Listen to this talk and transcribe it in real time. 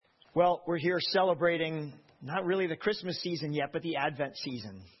Well, we're here celebrating not really the Christmas season yet, but the Advent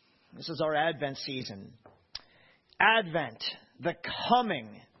season. This is our Advent season. Advent, the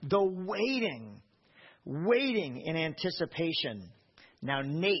coming, the waiting in anticipation. Now,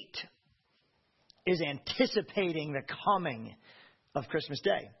 Nate is anticipating the coming of Christmas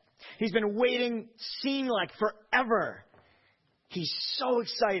Day. He's been waiting, seemed like forever. He's so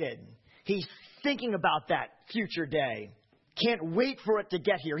excited. He's thinking about that future day. Can't wait for it to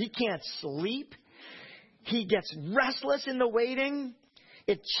get here. He can't sleep. He gets restless in the waiting.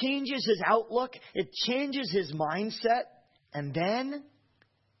 It changes his outlook. It changes his mindset. And then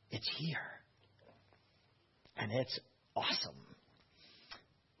it's here. And it's awesome.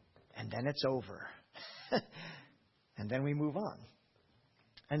 And then it's over. And then we move on.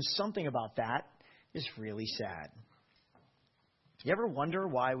 And something about that is really sad. You ever wonder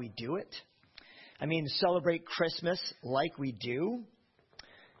why we do it? I mean, celebrate Christmas like we do?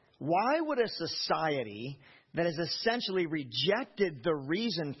 Why would a society that has essentially rejected the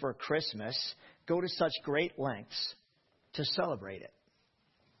reason for Christmas go to such great lengths to celebrate it?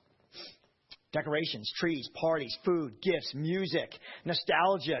 Decorations, trees, parties, food, gifts, music,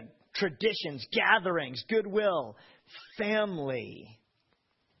 nostalgia, traditions, gatherings, goodwill, family.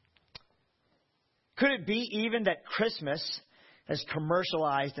 Could it be even that Christmas, as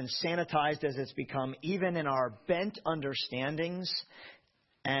commercialized and sanitized as it's become, even in our bent understandings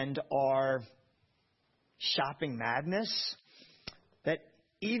and our shopping madness, that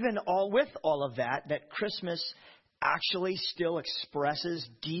even with all of that, that Christmas actually still expresses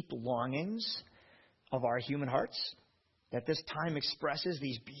deep longings of our human hearts? That this time expresses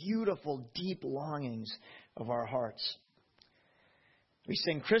these beautiful, deep longings of our hearts. We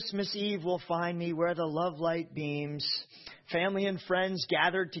sing, Christmas Eve will find me where the love light beams. Family and friends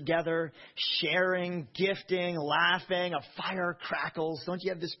gathered together, sharing, gifting, laughing. A fire crackles. Don't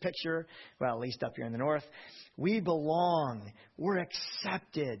you have this picture? Well, at least up here in the north. We belong. We're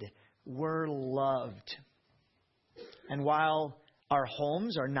accepted. We're loved. And while our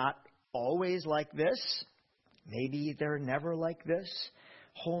homes are not always like this, maybe they're never like this,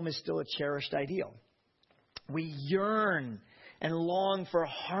 home is still a cherished ideal. We yearn and long for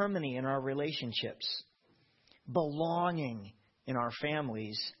harmony in our relationships, belonging in our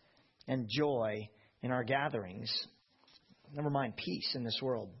families, and joy in our gatherings. Never mind peace in this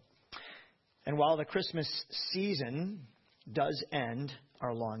world. And while the Christmas season does end,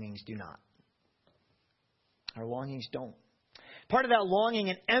 our longings do not. Our longings don't. Part of that longing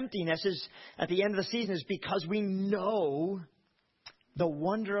and emptiness is at the end of the season is because we know the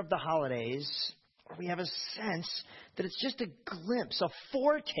wonder of the holidays. We have a sense that it's just a glimpse, a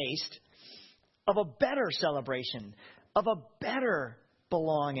foretaste of a better celebration, of a better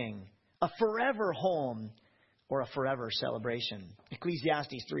belonging, a forever home, or a forever celebration.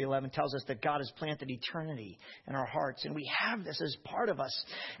 Ecclesiastes 3:11 tells us that God has planted eternity in our hearts, and we have this as part of us.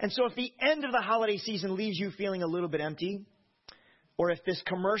 And so if the end of the holiday season leaves you feeling a little bit empty, or if this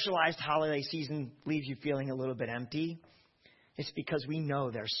commercialized holiday season leaves you feeling a little bit empty, it's because we know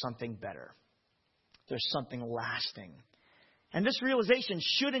there's something better. There's something lasting. And this realization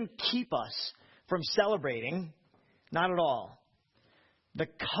shouldn't keep us from celebrating. Not at all. The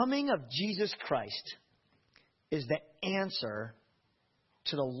coming of Jesus Christ is the answer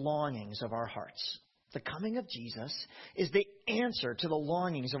to the longings of our hearts. The coming of Jesus is the answer to the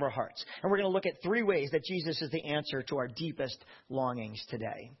longings of our hearts. And we're going to look at 3 ways that Jesus is the answer to our deepest longings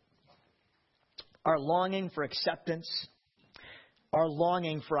today. Our longing for acceptance, our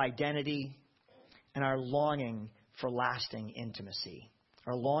longing for identity, and our longing for lasting intimacy.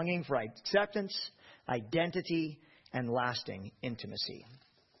 Our longing for acceptance, identity, and lasting intimacy.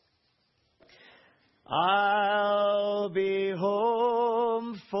 I'll be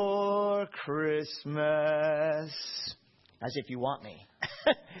home for Christmas. As if you want me.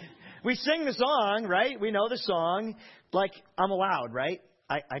 We sing the song, right? We know the song. Like, I'm allowed, right?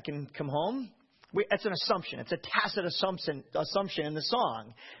 I can come home. It's an assumption. It's a tacit assumption in the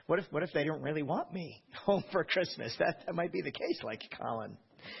song. What if they don't really want me home for Christmas? That might be the case, like Colin.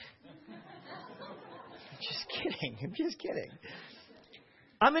 I'm just kidding.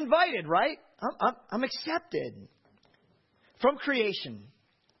 I'm invited, right? I'm accepted. From creation,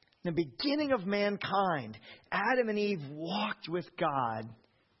 the beginning of mankind, Adam and Eve walked with God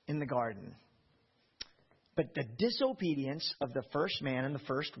in the garden. But the disobedience of the first man and the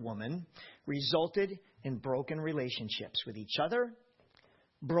first woman resulted in broken relationships with each other,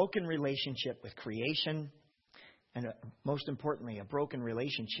 broken relationship with creation, and most importantly, a broken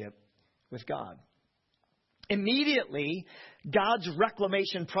relationship with God. Immediately, God's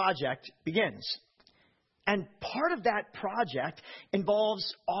reclamation project begins. And part of that project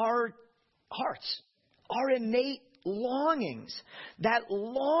involves our hearts, our innate longings, that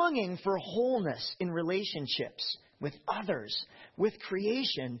longing for wholeness in relationships with others, with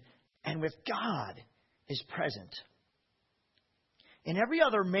creation, and with God is present. In every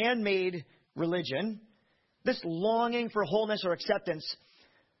other man-made religion, this longing for wholeness or acceptance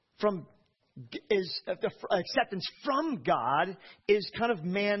from God is kind of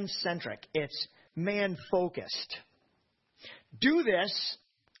man-centric. It's man-focused. Do this,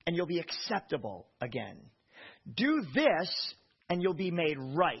 and you'll be acceptable again. Do this, and you'll be made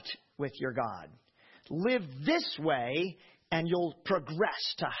right with your God. Live this way, and you'll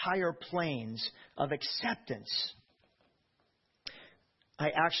progress to higher planes of acceptance. I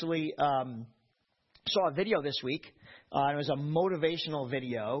actually saw a video this week. It was a motivational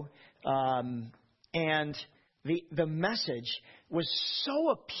video. And the message was so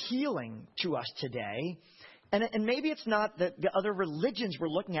appealing to us today. And maybe it's not the other religions we're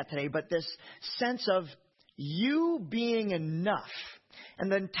looking at today, but this sense of you being enough.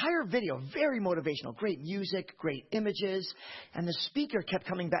 And the entire video, very motivational, great music, great images. And the speaker kept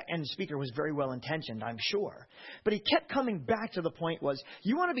coming back, and the speaker was very well intentioned, I'm sure. But he kept coming back to the point was,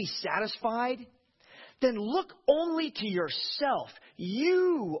 you want to be satisfied? Then look only to yourself.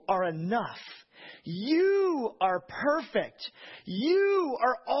 You are enough. You are perfect. You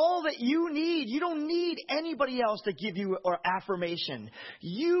are all that you need. You don't need anybody else to give you or affirmation.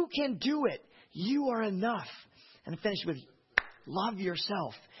 You can do it. You are enough. And finish with, love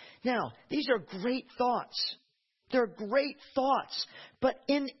yourself. Now, these are great thoughts. They're great thoughts. But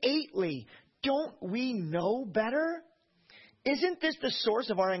innately, don't we know better? Isn't this the source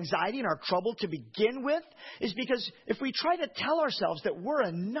of our anxiety and our trouble to begin with? Is because if we try to tell ourselves that we're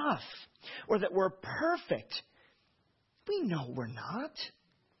enough or that we're perfect, we know we're not.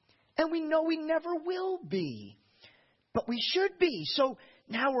 And we know we never will be. But we should be. So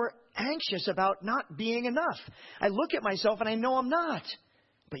now we're anxious about not being enough. I look at myself and I know I'm not.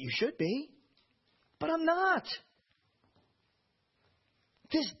 But you should be. But I'm not.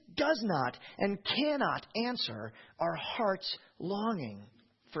 This does not and cannot answer our heart's longing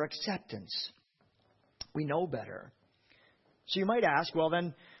for acceptance. We know better. So you might ask, well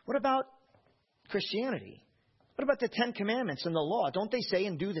then, what about Christianity? What about the Ten Commandments and the law? Don't they say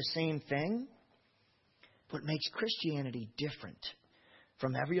and do the same thing? What makes Christianity different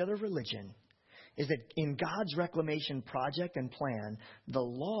from every other religion is that in God's reclamation project and plan, the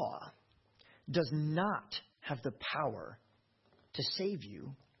law does not have the power to save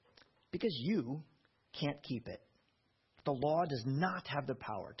you because you can't keep it. The law does not have the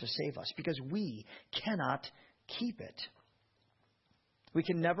power to save us because we cannot keep it. We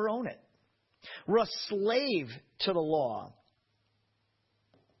can never own it. We're a slave to the law.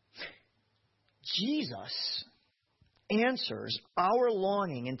 Jesus answers our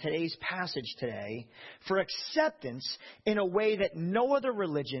longing in today's passage today for acceptance in a way that no other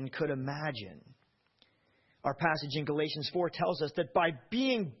religion could imagine. Our passage in Galatians 4 tells us that by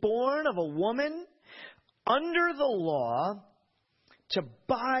being born of a woman under the law to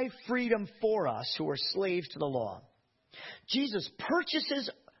buy freedom for us who are slaves to the law, Jesus purchases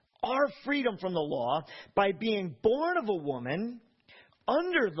our freedom from the law by being born of a woman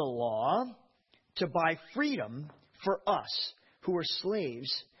under the law to buy freedom for us who are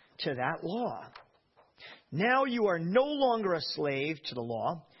slaves to that law. Now you are no longer a slave to the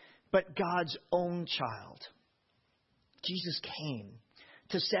law, but God's own child. Jesus came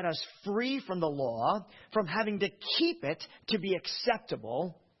to set us free from the law, from having to keep it to be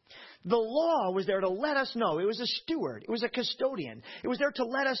acceptable. The law was there to let us know. It was a steward. It was a custodian. It was there to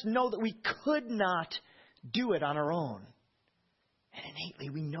let us know that we could not do it on our own. And innately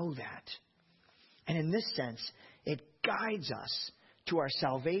we know that. And in this sense, it guides us to our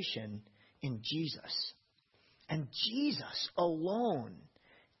salvation in Jesus. And Jesus alone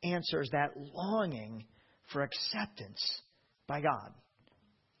answers that longing for acceptance by God,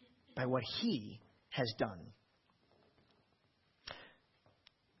 by what He has done.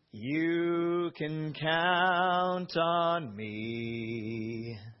 You can count on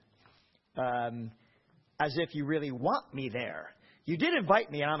me. As if you really want me there. You did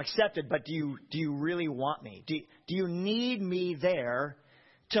invite me and I'm accepted, but do you really want me? Do you need me there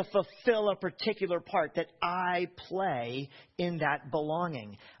to fulfill a particular part that I play in that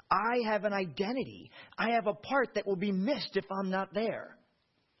belonging? I have an identity. I have a part that will be missed if I'm not there.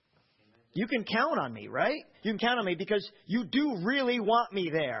 You can count on me, right? You can count on me because you do really want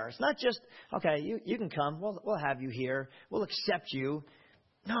me there. It's not just, okay, you can come. We'll have you here. We'll accept you.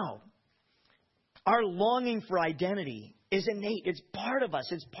 No. Our longing for identity is innate. It's part of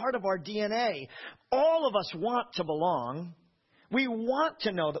us. It's part of our DNA. All of us want to belong. We want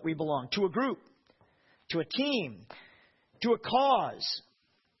to know that we belong to a group, to a team, to a cause,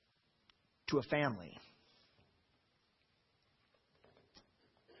 to a family.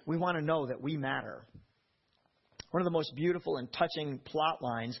 We want to know that we matter. One of the most beautiful and touching plot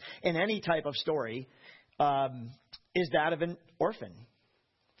lines in any type of story is that of an orphan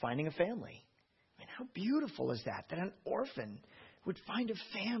finding a family. I mean, how beautiful is that an orphan would find a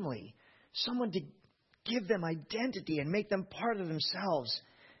family, someone to give them identity and make them part of themselves.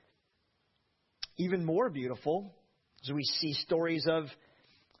 Even more beautiful as we see stories of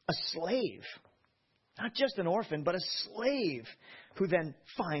a slave, not just an orphan, but a slave who then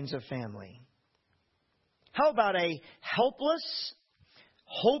finds a family. How about a helpless,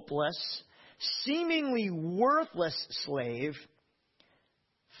 hopeless, seemingly worthless slave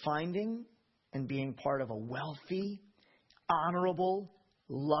finding and being part of a wealthy, honorable,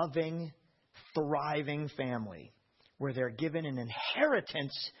 loving, thriving family where they're given an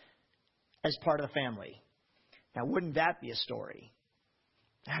inheritance as part of the family? Now, wouldn't that be a story?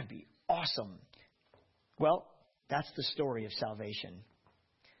 That'd be awesome. Well, that's the story of salvation.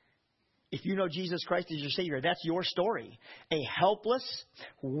 If you know Jesus Christ as your Savior, that's your story. A helpless,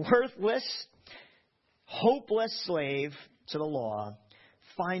 worthless, hopeless slave to the law,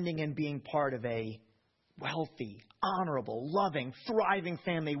 finding and being part of a wealthy, honorable, loving, thriving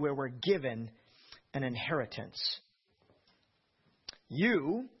family where we're given an inheritance.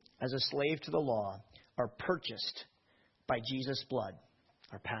 You, as a slave to the law, are purchased by Jesus' blood,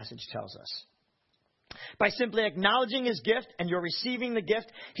 our passage tells us. By simply acknowledging His gift and you're receiving the gift,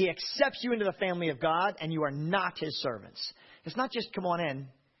 He accepts you into the family of God and you are not His servants. It's not just come on in,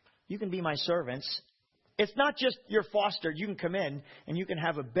 you can be my servants. It's not just you're fostered, you can come in and you can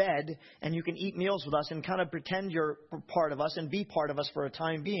have a bed and you can eat meals with us and kind of pretend you're part of us and be part of us for a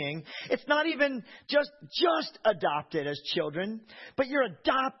time being. It's not even just adopted as children, but you're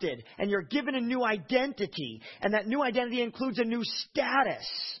adopted and you're given a new identity. And that new identity includes a new status.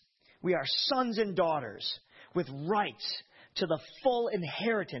 We are sons and daughters with rights to the full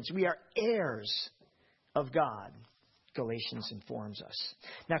inheritance. We are heirs of God. Galatians informs us.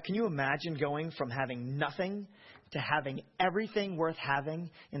 Now, can you imagine going from having nothing to having everything worth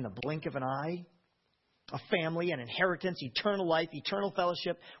having in the blink of an eye? A family, an inheritance, eternal life, eternal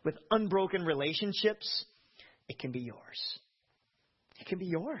fellowship with unbroken relationships. It can be yours. It can be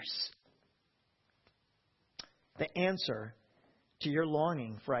yours. The answer to your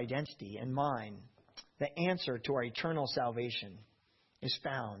longing for identity and mine, the answer to our eternal salvation is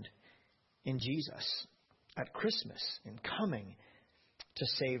found in Jesus at Christmas, in coming to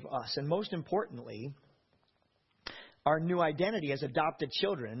save us. And most importantly, our new identity as adopted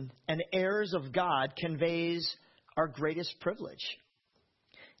children and heirs of God conveys our greatest privilege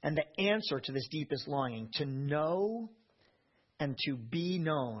and the answer to this deepest longing, to know and to be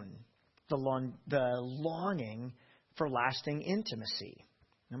known, the longing for lasting intimacy.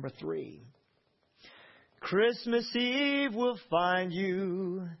 Number 3, Christmas Eve will find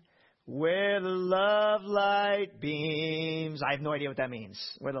you where the love light beams. I have no idea what that means,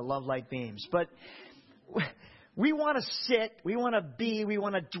 where the love light beams. But we want to sit, we want to be, we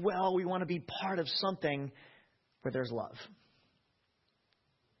want to dwell, we want to be part of something where there's love.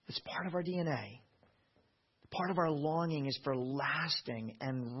 It's part of our DNA. Part of our longing is for lasting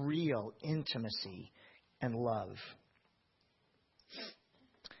and real intimacy and love.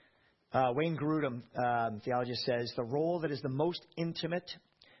 Wayne Grudem, theologist, says, the role that is the most intimate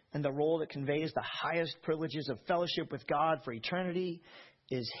and the role that conveys the highest privileges of fellowship with God for eternity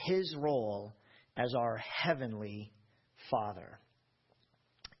is His role as our heavenly Father.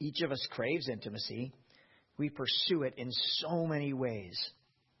 Each of us craves intimacy. We pursue it in so many ways.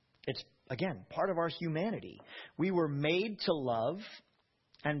 It's, again, part of our humanity. We were made to love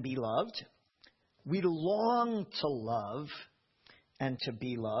and be loved. We long to love and to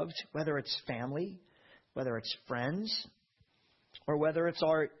be loved, whether it's family, whether it's friends, or whether it's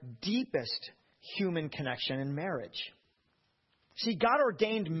our deepest human connection in marriage. See, God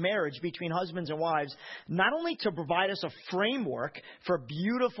ordained marriage between husbands and wives not only to provide us a framework for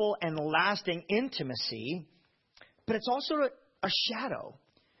beautiful and lasting intimacy, but it's also a shadow.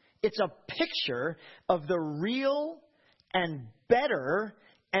 It's a picture of the real and better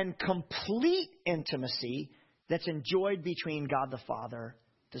and complete intimacy that's enjoyed between God the Father,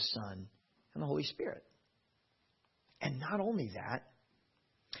 the Son, and the Holy Spirit. And not only that,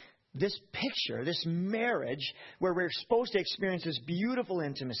 this picture, this marriage, where we're supposed to experience this beautiful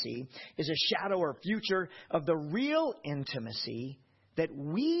intimacy, is a shadow or future of the real intimacy that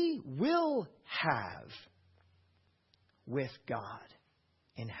we will have with God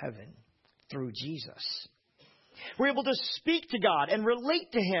in heaven through Jesus. We're able to speak to God and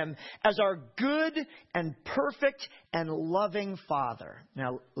relate to Him as our good and perfect and loving Father.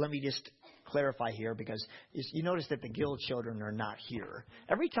 Now, let me just clarify here, because you notice that the Gill children are not here.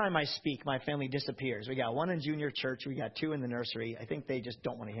 Every time I speak, my family disappears. We got one in junior church. We got two in the nursery. I think they just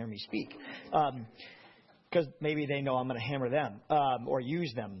don't want to hear me speak, because maybe they know I'm going to hammer them or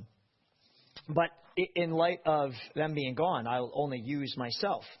use them. But in light of them being gone, I'll only use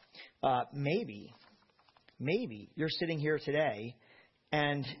myself. Maybe you're sitting here today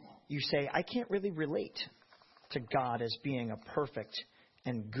and you say, I can't really relate to God as being a perfect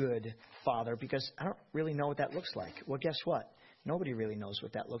and good Father because I don't really know what that looks like. Well, guess what? Nobody really knows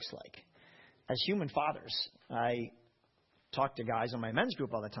what that looks like. As human fathers, I talk to guys in my men's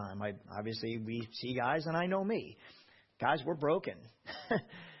group all the time. Obviously, we see guys, and I know me. Guys, we're broken.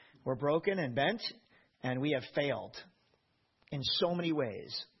 We're broken and bent, and we have failed in so many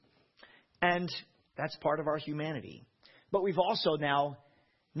ways. And that's part of our humanity. But we've also now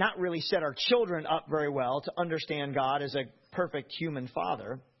not really set our children up very well to understand God as a perfect human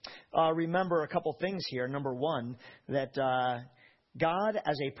Father. Remember a couple things here. Number one, that God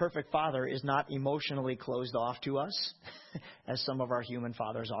as a perfect Father is not emotionally closed off to us, as some of our human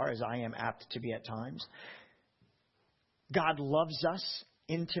fathers are, as I am apt to be at times. God loves us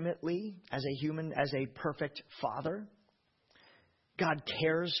intimately as a human, as a perfect Father. God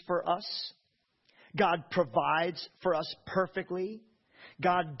cares for us. God provides for us perfectly.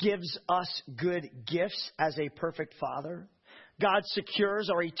 God gives us good gifts as a perfect Father. God secures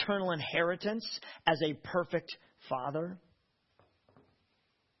our eternal inheritance as a perfect Father.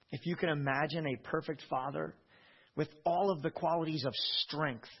 If you can imagine a perfect Father with all of the qualities of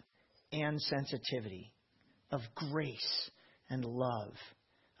strength and sensitivity, of grace and love,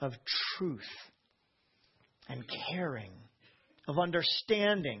 of truth and caring, of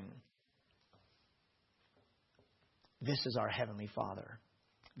understanding, this is our Heavenly Father.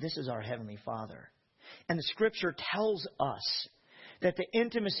 This is our Heavenly Father. And the Scripture tells us that the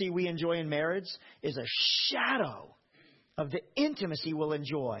intimacy we enjoy in marriage is a shadow of the intimacy we'll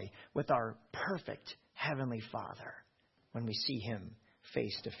enjoy with our perfect Heavenly Father when we see Him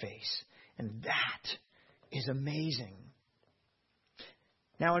face to face. And that is amazing.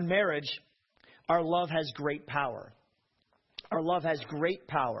 Now, in marriage, our love has great power. Our love has great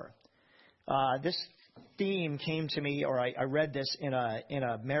power. This theme came to me, or I read this in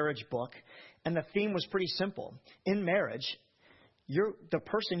a marriage book, and the theme was pretty simple. In marriage, the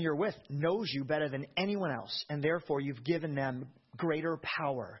person you're with knows you better than anyone else, and therefore you've given them greater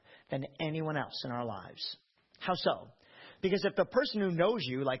power than anyone else in our lives. How so? Because if the person who knows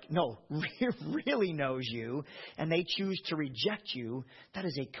you, really knows you, and they choose to reject you, that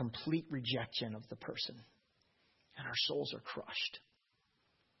is a complete rejection of the person. And our souls are crushed.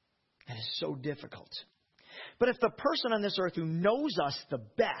 And it's so difficult. But if the person on this earth who knows us the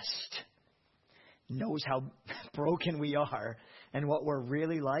best knows how broken we are and what we're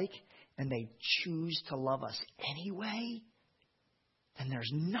really like, and they choose to love us anyway, then there's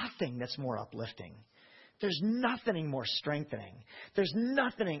nothing that's more uplifting. There's nothing more strengthening. There's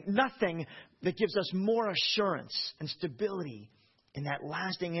nothing that gives us more assurance and stability in that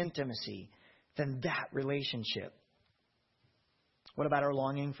lasting intimacy than that relationship. What about our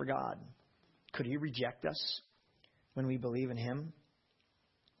longing for God? Could He reject us when we believe in Him?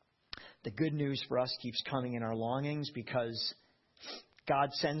 The good news for us keeps coming in our longings because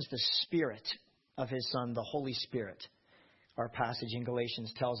God sends the Spirit of His Son, the Holy Spirit. Our passage in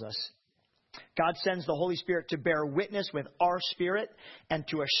Galatians tells us God sends the Holy Spirit to bear witness with our spirit and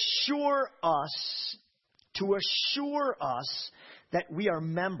to assure us that we are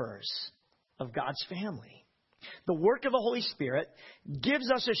members of God's family. The work of the Holy Spirit gives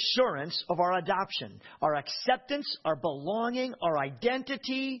us assurance of our adoption, our acceptance, our belonging, our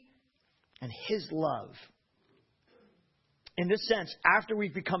identity, and His love. In this sense, after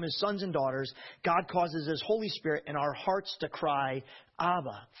we've become His sons and daughters, God causes His Holy Spirit in our hearts to cry,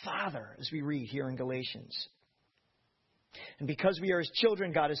 Abba, Father, as we read here in Galatians. And because we are His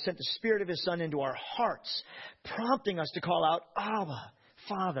children, God has sent the Spirit of His Son into our hearts, prompting us to call out, Abba,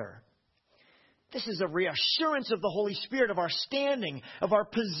 Father. This is a reassurance of the Holy Spirit of our standing, of our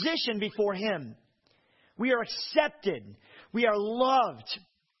position before Him. We are accepted. We are loved.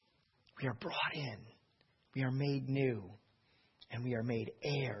 We are brought in. We are made new. And we are made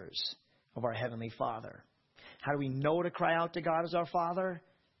heirs of our Heavenly Father. How do we know to cry out to God as our Father?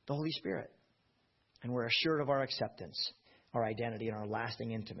 The Holy Spirit. And we're assured of our acceptance, our identity, and our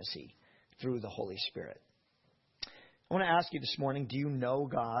lasting intimacy through the Holy Spirit. I want to ask you this morning, do you know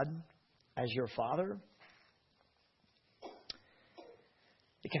God as your Father?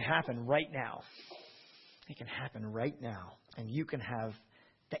 It can happen right now. It can happen right now. And you can have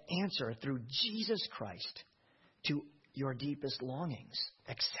the answer through Jesus Christ to your deepest longings,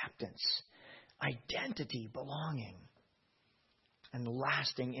 acceptance, identity, belonging, and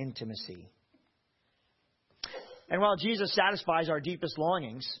lasting intimacy. And while Jesus satisfies our deepest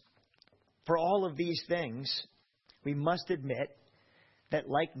longings for all of these things, we must admit that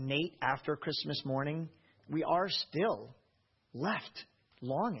like Nate after Christmas morning, we are still left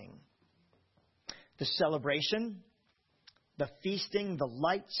longing. The celebration, the feasting, the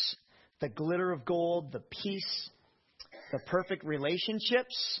lights, the glitter of gold, the peace, the perfect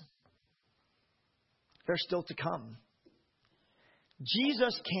relationships, they're still to come.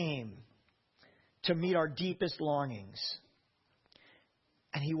 Jesus came to meet our deepest longings.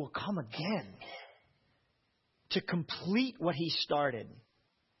 And He will come again to complete what He started.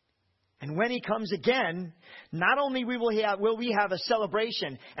 And when He comes again, not only will we have a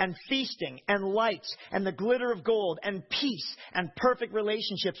celebration and feasting and lights and the glitter of gold and peace and perfect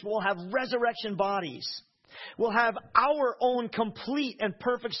relationships, we'll have resurrection bodies. We'll have our own complete and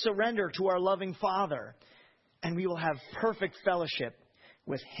perfect surrender to our loving Father. And we will have perfect fellowship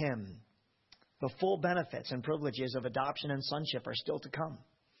with Him. The full benefits and privileges of adoption and sonship are still to come.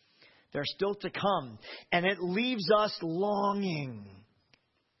 They're still to come. And it leaves us longing.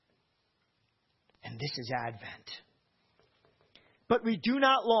 And this is Advent. But we do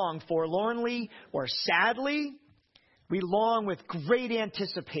not long forlornly or sadly. We long with great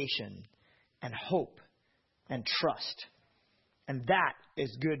anticipation and hope and trust. And that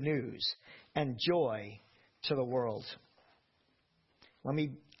is good news and joy to the world. Let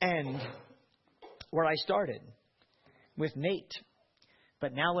me end where I started, with Nate.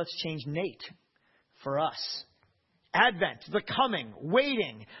 But now let's change Nate for us. Advent, the coming,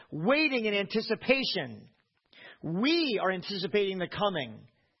 waiting in anticipation. We are anticipating the coming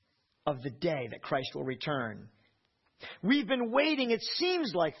of the day that Christ will return. We've been waiting, it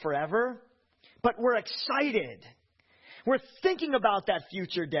seems like forever, but we're excited. We're thinking about that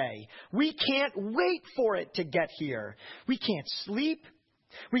future day. We can't wait for it to get here. We can't sleep.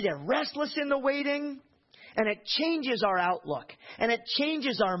 We get restless in the waiting, and it changes our outlook, and it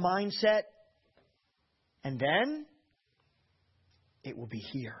changes our mindset. And then it will be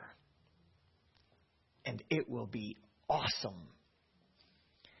here. And it will be awesome.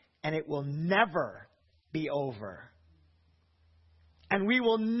 And it will never be over. And we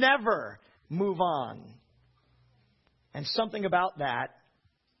will never move on. And something about that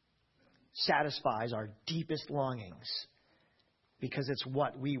satisfies our deepest longings, because it's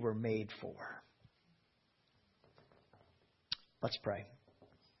what we were made for. Let's pray.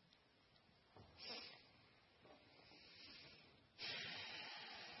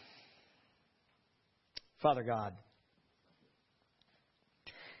 Father God,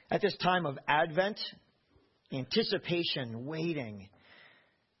 at this time of Advent, anticipation, waiting,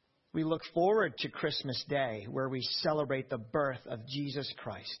 we look forward to Christmas Day, where we celebrate the birth of Jesus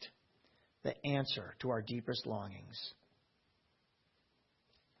Christ, the answer to our deepest longings.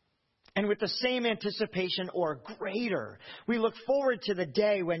 And with the same anticipation or greater, we look forward to the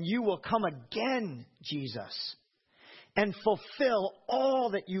day when you will come again, Jesus, and fulfill all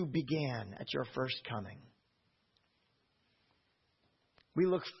that you began at your first coming. We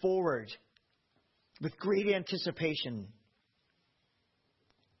look forward with great anticipation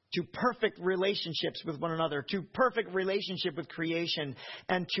to perfect relationships with one another, to perfect relationship with creation,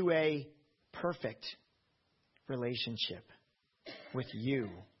 and to a perfect relationship with you.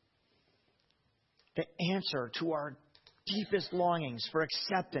 The answer to our deepest longings for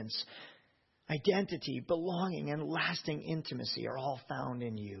acceptance, identity, belonging, and lasting intimacy are all found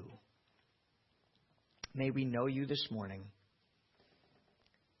in you. May we know you this morning.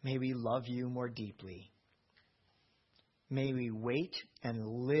 May we love you more deeply. May we wait and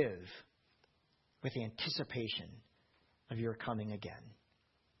live with anticipation of your coming again.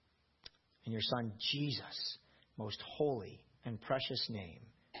 In your Son, Jesus' most holy and precious name,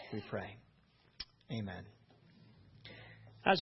 we pray. Amen.